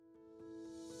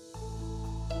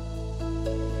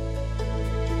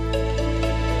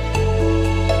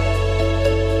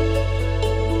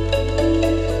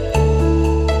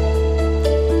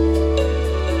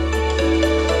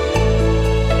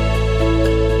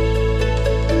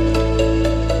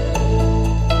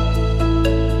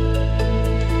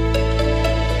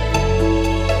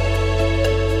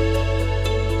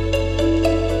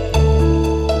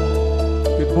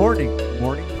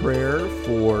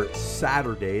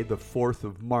Friday, the 4th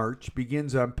of March,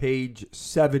 begins on page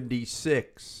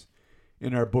 76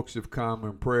 in our Books of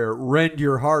Common Prayer. Rend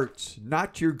your hearts,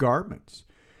 not your garments.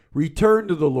 Return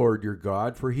to the Lord your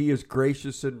God, for he is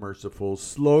gracious and merciful,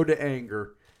 slow to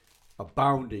anger,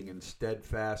 abounding in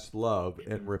steadfast love,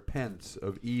 and repents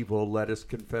of evil. Let us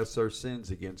confess our sins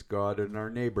against God and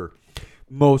our neighbor.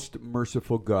 Most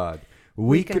merciful God,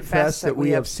 we confess that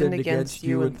we have sinned against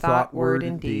you in thought, word,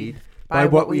 and deed, by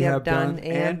what we have done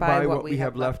and by what we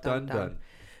have left undone.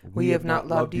 We have not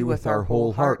loved you with our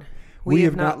whole heart. We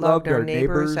have not loved our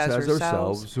neighbors as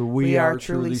ourselves. We are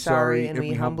truly sorry, and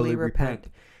we humbly repent.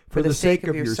 For the sake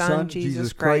of your Son,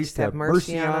 Jesus Christ, have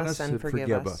mercy on us and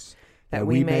forgive us, that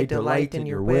we may delight in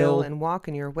your will and walk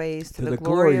in your ways to the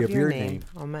glory of your name.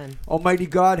 Amen. Almighty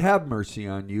God, have mercy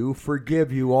on you,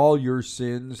 forgive you all your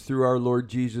sins through our Lord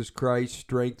Jesus Christ,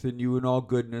 strengthen you in all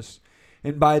goodness,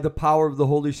 and by the power of the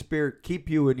Holy Spirit, keep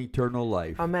you in eternal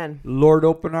life. Amen. Lord,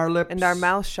 open our lips, and our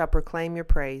mouths shall proclaim your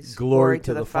praise. Glory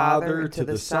to the Father, and to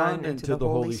the Son, and to the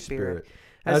Holy Spirit,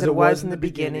 as it was in the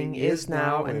beginning, is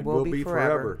now, and will be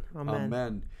forever.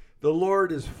 Amen. The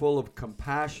Lord is full of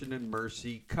compassion and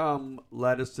mercy. Come,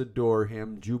 let us adore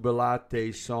him.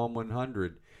 Jubilate, Psalm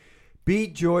 100. Be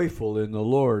joyful in the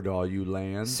Lord, all you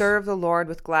lands. Serve the Lord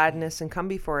with gladness and come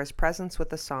before his presence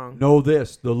with a song. Know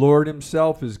this, the Lord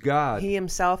himself is God. He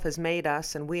himself has made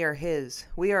us, and we are his.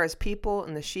 We are his people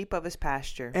and the sheep of his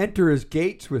pasture. Enter his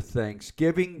gates with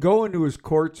thanksgiving. Go into his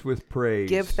courts with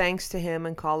praise. Give thanks to him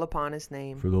and call upon his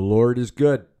name. For the Lord is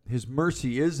good. His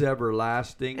mercy is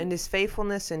everlasting, and his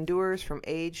faithfulness endures from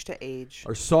age to age.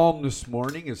 Our psalm this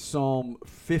morning is Psalm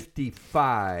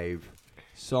 55.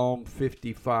 Psalm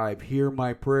 55. Hear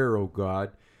my prayer, O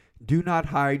God. Do not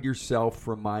hide yourself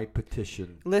from my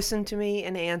petition. Listen to me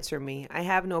and answer me. I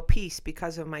have no peace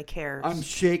because of my cares. I'm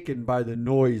shaken by the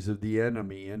noise of the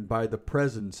enemy and by the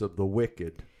presence of the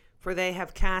wicked. For they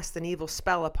have cast an evil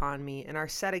spell upon me, and are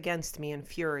set against me in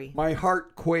fury. My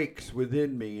heart quakes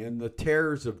within me, and the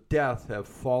terrors of death have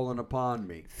fallen upon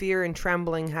me. Fear and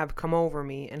trembling have come over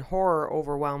me, and horror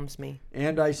overwhelms me.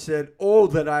 And I said, oh,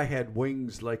 that I had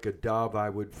wings like a dove,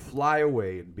 I would fly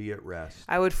away and be at rest.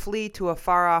 I would flee to a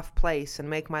far-off place, and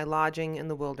make my lodging in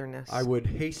the wilderness. I would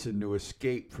hasten to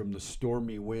escape from the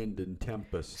stormy wind and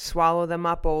tempest. Swallow them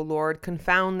up, O Lord,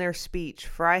 confound their speech,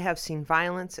 for I have seen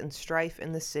violence and strife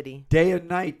in the city. Day and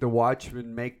night the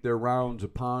watchmen make their rounds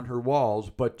upon her walls,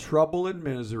 but trouble and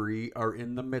misery are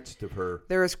in the midst of her.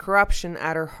 There is corruption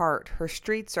at her heart. Her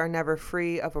streets are never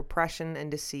free of oppression and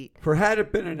deceit. For had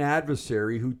it been an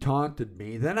adversary who taunted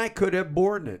me, then I could have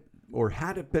borne it. Or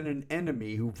had it been an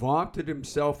enemy who vaunted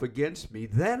himself against me,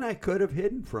 then I could have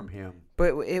hidden from him.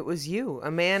 But it was you,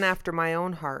 a man after my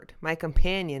own heart, my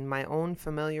companion, my own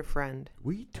familiar friend.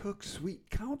 We took sweet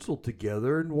counsel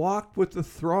together and walked with the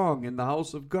throng in the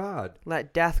house of God.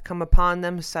 Let death come upon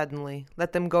them suddenly.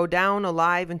 Let them go down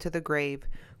alive into the grave.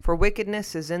 For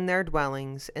wickedness is in their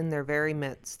dwellings, in their very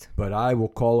midst. But I will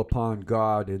call upon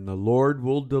God, and the Lord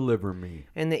will deliver me.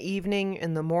 In the evening,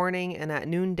 in the morning, and at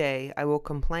noonday I will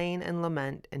complain and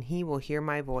lament, and he will hear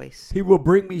my voice. He will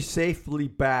bring me safely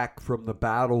back from the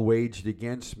battle waged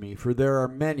against me, for there are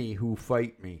many who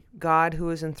fight me. God,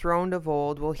 who is enthroned of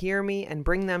old, will hear me and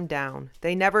bring them down.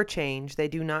 They never change. They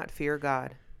do not fear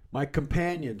God. My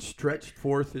companion stretched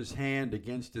forth his hand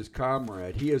against his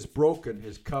comrade. He has broken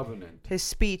his covenant. His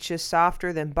speech is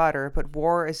softer than butter, but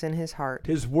war is in his heart.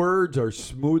 His words are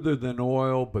smoother than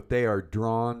oil, but they are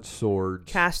drawn swords.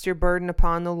 Cast your burden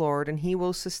upon the Lord, and he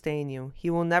will sustain you. He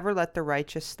will never let the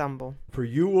righteous stumble. For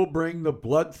you will bring the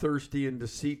bloodthirsty and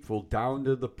deceitful down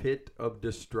to the pit of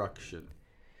destruction.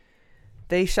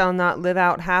 They shall not live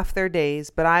out half their days,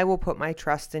 but I will put my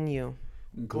trust in you.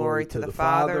 Glory to the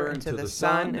Father, and to the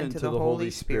Son, and to the Holy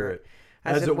Spirit,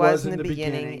 as it was in the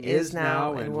beginning, is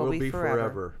now, and will be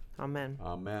forever. Amen.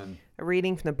 Amen. A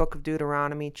reading from the book of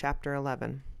Deuteronomy, chapter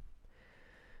 11.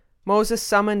 Moses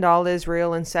summoned all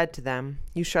Israel and said to them,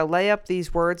 You shall lay up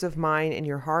these words of mine in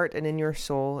your heart and in your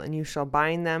soul, and you shall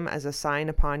bind them as a sign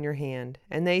upon your hand,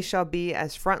 and they shall be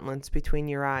as frontlets between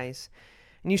your eyes.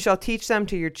 And you shall teach them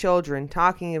to your children,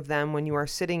 talking of them when you are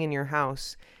sitting in your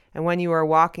house, and when you are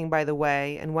walking by the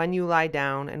way, and when you lie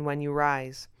down, and when you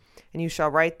rise. And you shall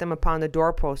write them upon the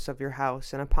doorposts of your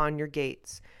house, and upon your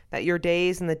gates, that your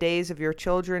days and the days of your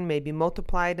children may be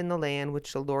multiplied in the land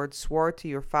which the Lord swore to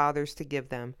your fathers to give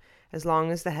them, as long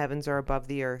as the heavens are above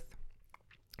the earth.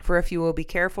 For if you will be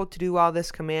careful to do all this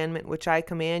commandment which I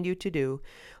command you to do,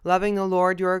 loving the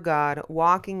Lord your God,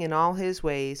 walking in all his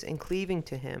ways, and cleaving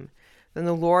to him, then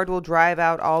the Lord will drive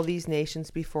out all these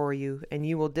nations before you, and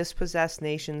you will dispossess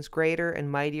nations greater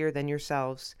and mightier than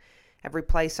yourselves. Every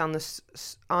place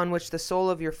on which the sole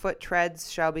of your foot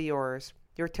treads shall be yours.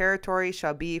 Your territory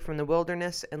shall be from the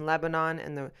wilderness in Lebanon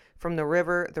and from the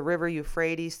river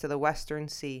Euphrates to the western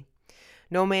sea.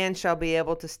 No man shall be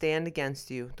able to stand against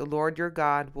you. The Lord your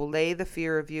God will lay the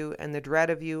fear of you and the dread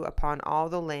of you upon all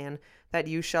the land that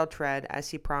you shall tread, as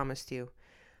he promised you.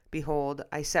 Behold,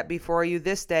 I set before you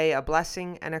this day a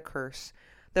blessing and a curse.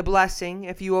 The blessing,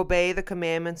 if you obey the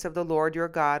commandments of the Lord your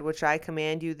God, which I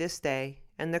command you this day,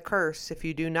 and the curse, if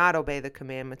you do not obey the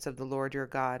commandments of the Lord your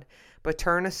God, but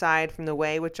turn aside from the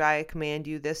way which I command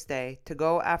you this day, to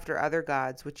go after other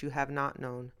gods which you have not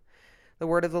known. The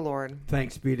word of the Lord.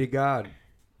 Thanks be to God.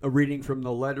 A reading from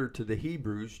the letter to the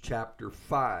Hebrews, chapter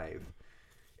 5.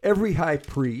 Every high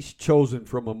priest chosen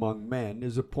from among men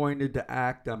is appointed to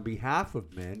act on behalf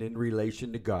of men in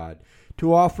relation to God,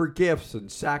 to offer gifts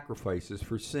and sacrifices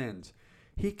for sins.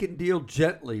 He can deal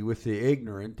gently with the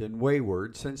ignorant and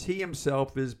wayward, since he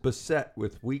himself is beset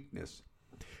with weakness.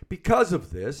 Because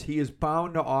of this, he is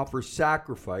bound to offer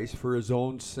sacrifice for his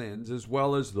own sins as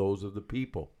well as those of the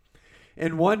people.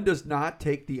 And one does not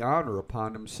take the honor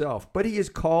upon himself, but he is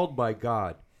called by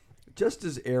God, just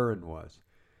as Aaron was.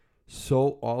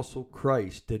 So also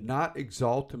Christ did not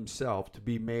exalt himself to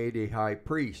be made a high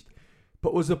priest,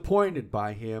 but was appointed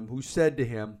by him who said to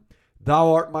him,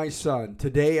 Thou art my son,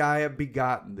 today I have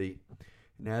begotten thee.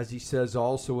 And as he says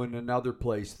also in another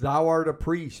place, Thou art a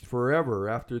priest forever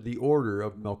after the order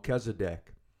of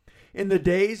Melchizedek. In the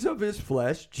days of his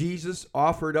flesh, Jesus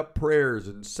offered up prayers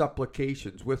and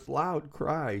supplications with loud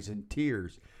cries and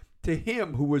tears to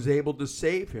him who was able to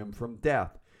save him from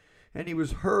death, and he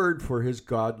was heard for his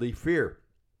godly fear.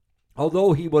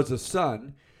 Although he was a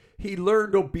son, he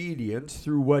learned obedience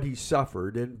through what he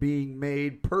suffered, and being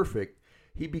made perfect,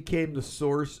 he became the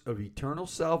source of eternal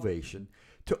salvation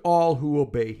to all who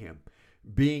obey him,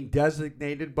 being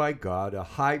designated by God a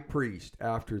high priest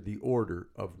after the order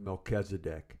of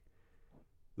Melchizedek.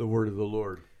 The word of the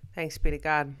Lord. Thanks be to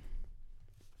God.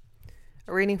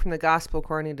 A reading from the Gospel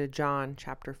according to John,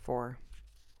 chapter 4.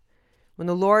 When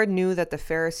the Lord knew that the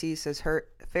Pharisees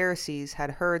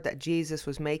had heard that Jesus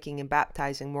was making and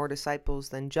baptizing more disciples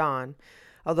than John,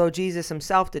 although Jesus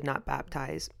himself did not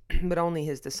baptize, but only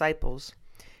his disciples,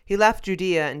 he left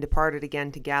Judea and departed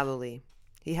again to Galilee.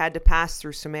 He had to pass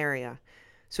through Samaria.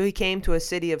 So he came to a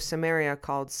city of Samaria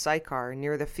called Sychar,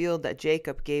 near the field that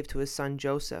Jacob gave to his son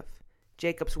Joseph.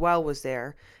 Jacob's well was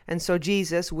there, and so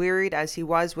Jesus, wearied as he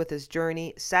was with his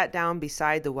journey, sat down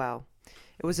beside the well.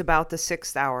 It was about the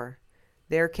 6th hour.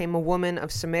 There came a woman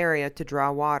of Samaria to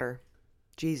draw water.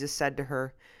 Jesus said to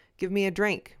her, Give me a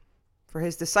drink. For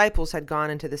his disciples had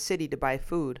gone into the city to buy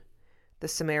food. The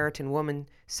Samaritan woman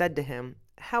said to him,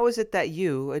 How is it that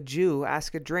you, a Jew,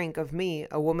 ask a drink of me,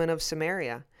 a woman of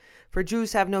Samaria? For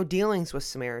Jews have no dealings with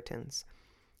Samaritans.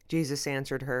 Jesus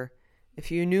answered her,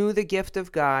 If you knew the gift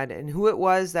of God, and who it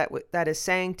was that is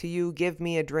saying to you, Give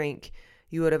me a drink,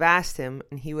 you would have asked him,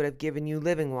 and he would have given you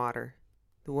living water.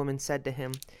 The woman said to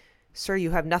him, Sir,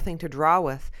 you have nothing to draw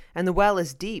with, and the well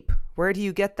is deep. Where do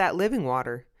you get that living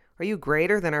water? Are you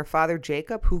greater than our father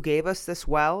Jacob, who gave us this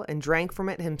well, and drank from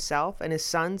it himself, and his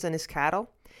sons, and his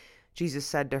cattle? Jesus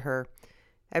said to her,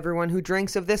 Everyone who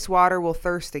drinks of this water will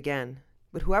thirst again.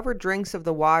 But whoever drinks of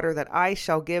the water that I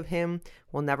shall give him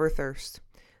will never thirst.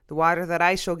 The water that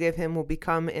I shall give him will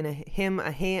become in him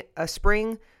a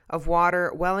spring of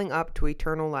water welling up to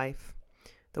eternal life.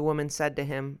 The woman said to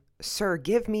him, Sir,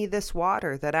 give me this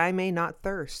water, that I may not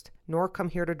thirst, nor come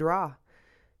here to draw.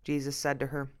 Jesus said to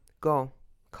her, Go,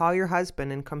 call your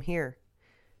husband and come here.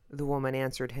 The woman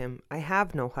answered him, I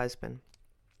have no husband.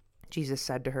 Jesus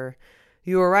said to her,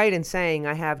 You are right in saying,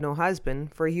 I have no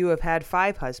husband, for you have had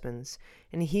 5 husbands,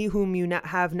 and he whom you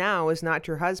have now is not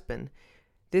your husband.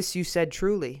 This you said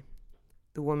truly.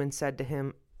 The woman said to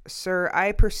him, Sir,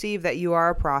 I perceive that you are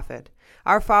a prophet.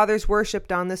 Our fathers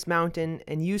worshipped on this mountain,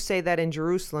 and you say that in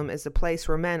Jerusalem is the place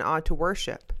where men ought to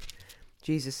worship.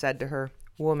 Jesus said to her,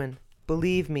 Woman,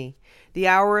 believe me, the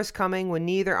hour is coming when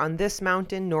neither on this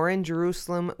mountain nor in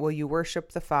Jerusalem will you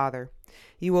worship the Father.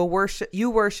 You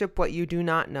worship what you do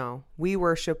not know. We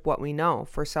worship what we know,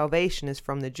 for salvation is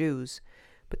from the Jews.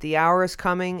 But the hour is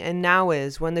coming, and now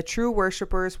is, when the true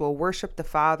worshippers will worship the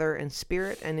Father in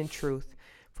spirit and in truth,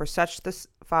 for such the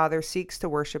Father seeks to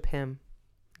worship him.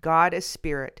 God is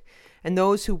spirit, and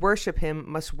those who worship him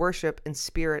must worship in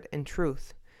spirit and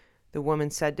truth. The woman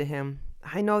said to him,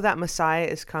 I know that Messiah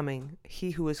is coming,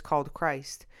 he who is called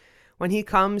Christ. When he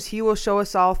comes, he will show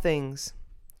us all things.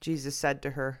 Jesus said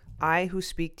to her, I who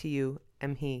speak to you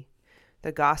am he.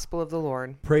 The Gospel of the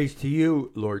Lord. Praise to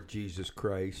you, Lord Jesus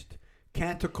Christ.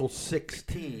 Canticle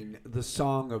 16, the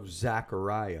Song of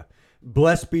Zechariah.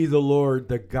 Blessed be the Lord,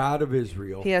 the God of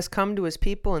Israel. He has come to his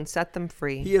people and set them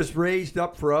free. He has raised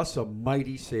up for us a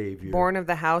mighty Savior. Born of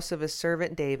the house of his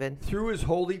servant David, Through his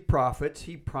holy prophets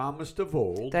he promised of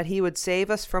old, that he would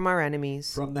save us from our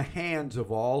enemies. from the hands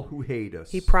of all who hate us,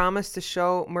 He promised to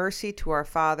show mercy to our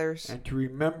fathers. and to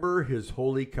remember his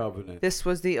holy covenant, This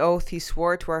was the oath he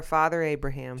swore to our father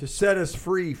Abraham, to set us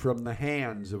free from the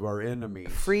hands of our enemies,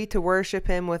 free to worship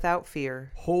him without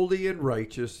fear. holy and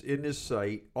righteous in his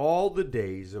sight all the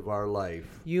days of our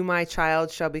life. You, my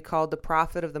child, shall be called the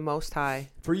prophet of the Most High,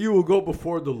 For you will go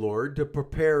before the Lord to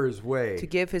prepare his way, to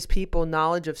give his people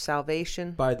knowledge of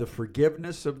salvation by the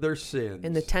forgiveness of their sins.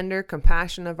 in the tender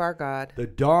compassion of our God, The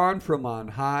dawn from on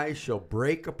high shall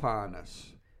break upon us,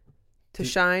 to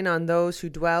shine on those who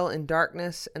dwell in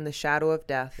darkness and the shadow of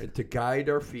death. and to guide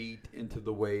our feet into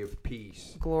the way of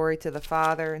peace. Glory to the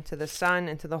Father, and to the Son,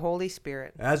 and to the Holy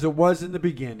Spirit. As it was in the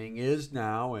beginning, is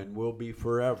now, and will be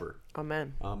forever.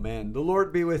 Amen. Amen. The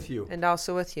Lord be with you. And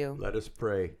also with you. Let us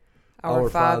pray. Our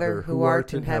Father, who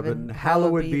art in heaven,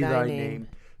 hallowed be thy name.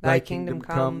 Thy kingdom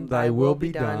come, thy will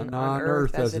be done, on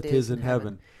earth as it is in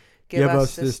heaven. Give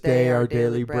us this day our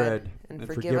daily bread, and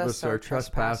forgive us our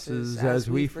trespasses, as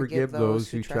we forgive those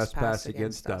who trespass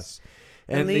against us.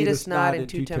 And lead us not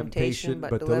into temptation,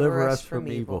 but deliver us from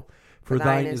evil. For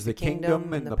thine is the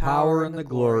kingdom, and the power, and the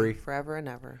glory, forever and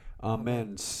ever.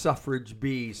 Amen. Suffrage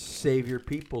bees, save your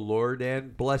people, Lord,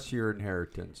 and bless your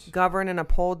inheritance. Govern and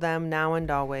uphold them now and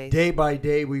always. Day by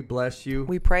day we bless you.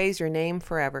 We praise your name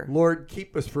forever. Lord,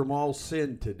 keep us from all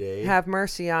sin today. Have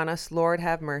mercy on us, Lord,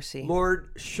 have mercy. Lord,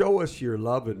 show us your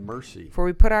love and mercy. For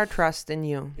we put our trust in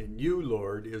you. In you,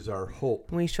 Lord, is our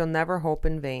hope. We shall never hope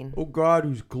in vain. O God,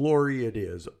 whose glory it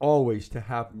is always to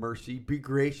have mercy, be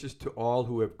gracious to all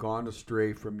who have gone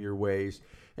astray from your ways,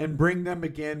 and bring them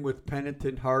again with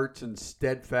penitent hearts and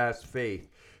steadfast faith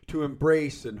to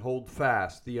embrace and hold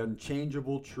fast the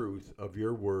unchangeable truth of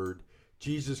your word.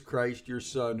 Jesus Christ, your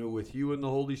Son, who with you and the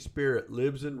Holy Spirit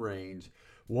lives and reigns,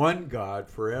 one God,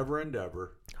 forever and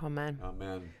ever. Amen.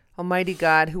 Amen. Almighty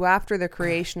God, who after the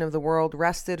creation of the world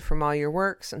rested from all your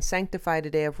works and sanctified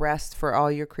a day of rest for all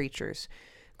your creatures,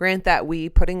 grant that we,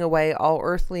 putting away all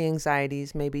earthly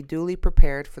anxieties, may be duly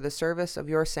prepared for the service of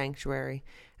your sanctuary,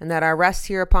 and that our rest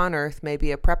here upon earth may be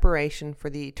a preparation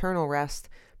for the eternal rest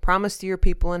promised to your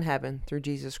people in heaven, through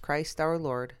Jesus Christ our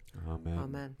Lord. Amen.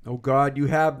 Amen. O God, you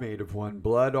have made of one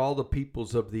blood all the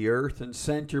peoples of the earth, and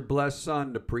sent your blessed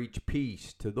Son to preach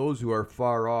peace to those who are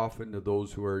far off and to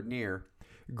those who are near.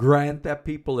 Grant that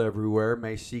people everywhere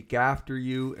may seek after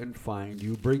you and find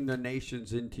you. Bring the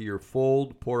nations into your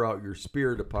fold. Pour out your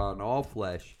Spirit upon all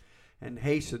flesh, and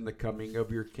hasten the coming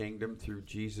of your kingdom through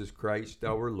Jesus Christ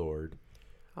our Lord.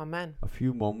 Amen. A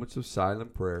few moments of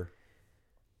silent prayer.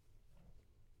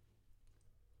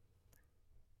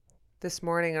 This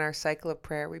morning in our cycle of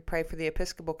prayer, we pray for the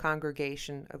Episcopal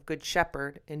Congregation of Good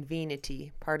Shepherd in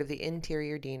Venety, part of the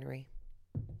Interior Deanery.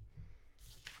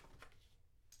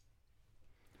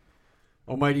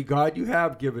 Almighty God, you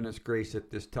have given us grace at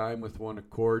this time with one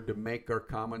accord to make our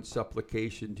common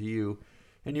supplication to you.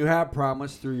 And you have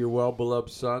promised through your well-beloved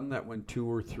Son that when 2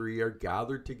 or 3 are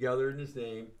gathered together in his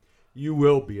name, you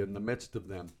will be in the midst of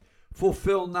them.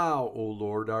 Fulfill now, O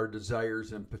Lord, our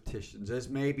desires and petitions as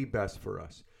may be best for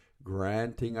us,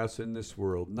 granting us in this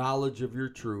world knowledge of your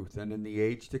truth, and in the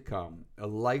age to come a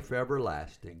life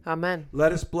everlasting. Amen.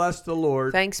 Let us bless the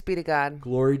Lord. Thanks be to God.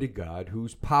 Glory to God,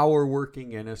 whose power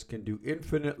working in us can do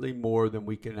infinitely more than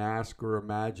we can ask or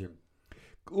imagine.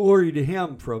 Glory to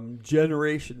him from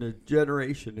generation to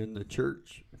generation in the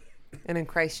church. And in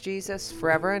Christ Jesus,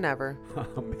 forever and ever.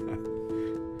 Amen.